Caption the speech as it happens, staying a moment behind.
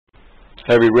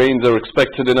Heavy rains are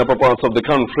expected in upper parts of the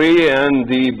country and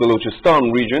the Balochistan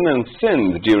region and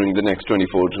Sindh during the next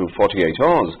 24 to 48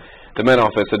 hours. The Met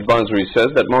Office advisory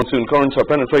says that monsoon currents are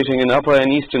penetrating in upper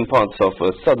and eastern parts of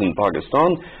southern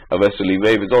Pakistan. A westerly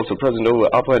wave is also present over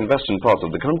upper and western parts of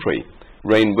the country.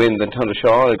 Rain, wind and thunder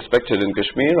shower are expected in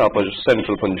Kashmir, upper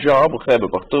central Punjab,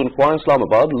 Khyber Pakhtunkhwa,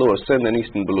 Islamabad, lower Sindh and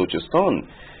eastern Balochistan.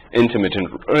 Intermittent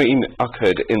rain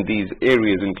occurred in these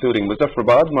areas including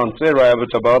Muzaffarabad, Mansehra,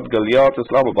 Abbottabad, Galyat,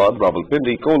 Islamabad,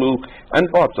 Rawalpindi, Kolu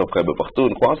and parts of Khyber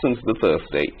Pakhtunkhwa since the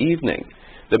Thursday evening.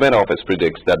 The Met Office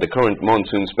predicts that the current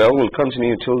monsoon spell will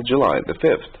continue till July the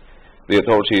 5th. The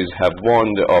authorities have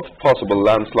warned of possible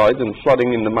landslides and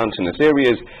flooding in the mountainous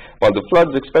areas, while the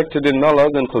floods expected in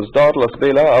Nalas and Khuzdar,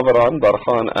 Lasbela, Avaran,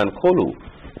 Barkhan and Kolu.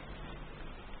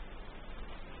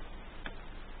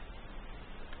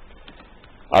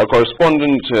 Our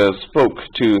correspondent spoke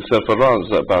to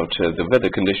Sarfraz about the weather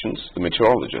conditions, the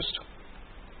meteorologist.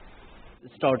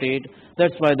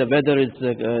 That's why the weather is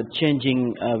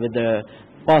changing with the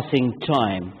passing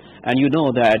time. And you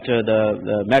know that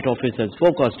the Met Office has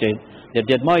forecasted that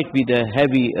there might be the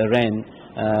heavy rain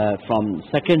from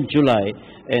 2nd July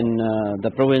in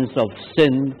the province of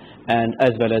Sindh and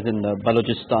as well as in the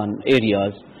Balochistan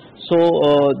areas.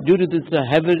 So due to this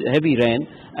heavy rain,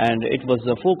 and it was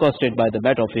forecasted by the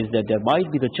Met Office that there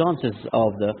might be the chances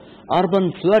of the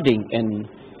urban flooding in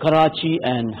Karachi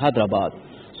and Hyderabad.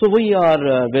 So we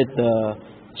are with the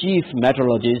Chief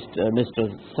Meteorologist,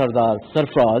 Mr. Sardar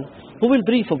Sarfraz, who will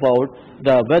brief about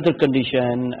the weather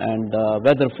condition and the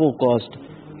weather forecast.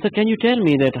 So can you tell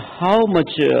me that how much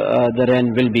the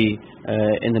rain will be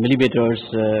in the millimeters,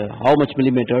 how much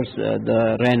millimeters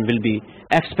the rain will be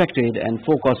expected and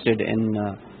forecasted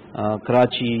in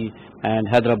Karachi and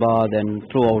Hyderabad and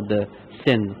throughout the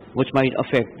Sindh, which might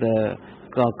affect the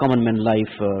common man life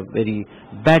very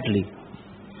badly?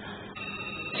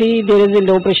 See, there is a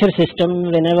low pressure system.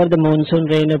 Whenever the monsoon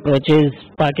rain approaches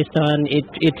Pakistan,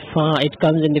 it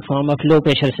comes in the form of low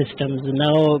pressure systems.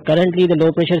 Now, currently the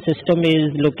low pressure system is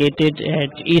located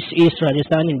at East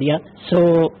Rajasthan, India.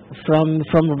 So from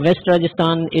West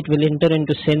Rajasthan, it will enter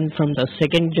into Sindh from the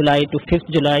 2nd July to 5th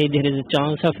July. There is a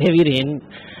chance of heavy rain.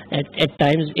 At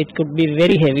times, it could be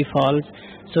very heavy falls.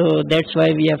 So that's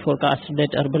why we have forecasted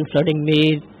that urban flooding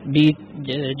may be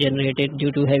generated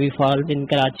due to heavy falls in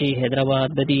Karachi,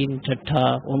 Hyderabad, Badin,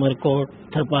 Chattha, Umarkot,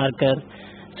 Tharparkar,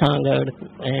 Sangad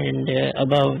and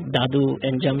above Dadu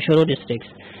and Jamshoro districts.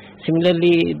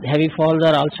 Similarly, heavy falls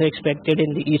are also expected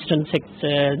in the eastern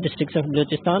districts of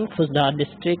Balochistan, Khuzdar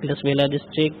district, Lasbela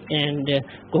district and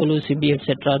Kolu, Sibi,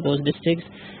 etc. those districts,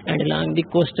 and along the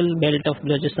coastal belt of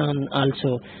Balochistan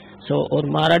also. So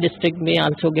Ormara district may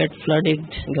also get flooded,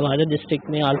 Gawada district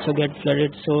may also get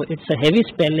flooded. So it's a heavy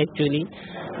spell actually.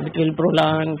 It will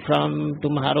prolong from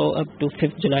tomorrow up to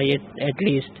 5th July at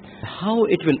least. How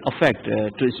it will affect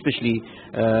to especially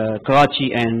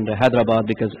Karachi and Hyderabad,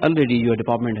 because already your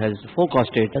department has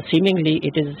forecasted. Seemingly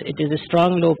it is a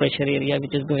strong low pressure area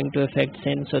which is going to affect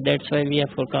Sindh. So that's why we have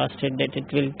forecasted that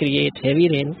it will create heavy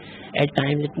rain. At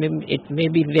times it may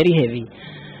be very heavy.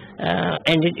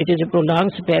 And it is a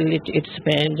prolonged spell. It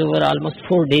spans over almost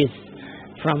 4 days.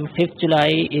 From 5th July,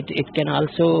 it can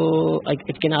also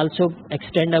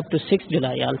extend up to 6th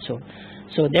July also.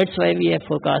 So that's why we have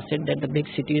forecasted that the big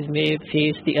cities may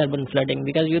face the urban flooding,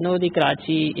 because you know the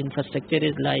Karachi infrastructure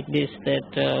is like this,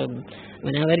 that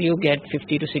whenever you get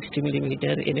 50 to 60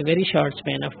 millimeter in a very short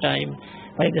span of time,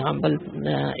 for example,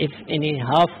 if in a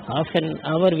half an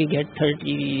hour we get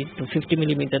 30 to 50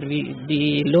 millimeter,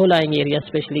 the low-lying areas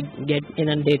especially get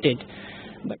inundated.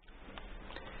 But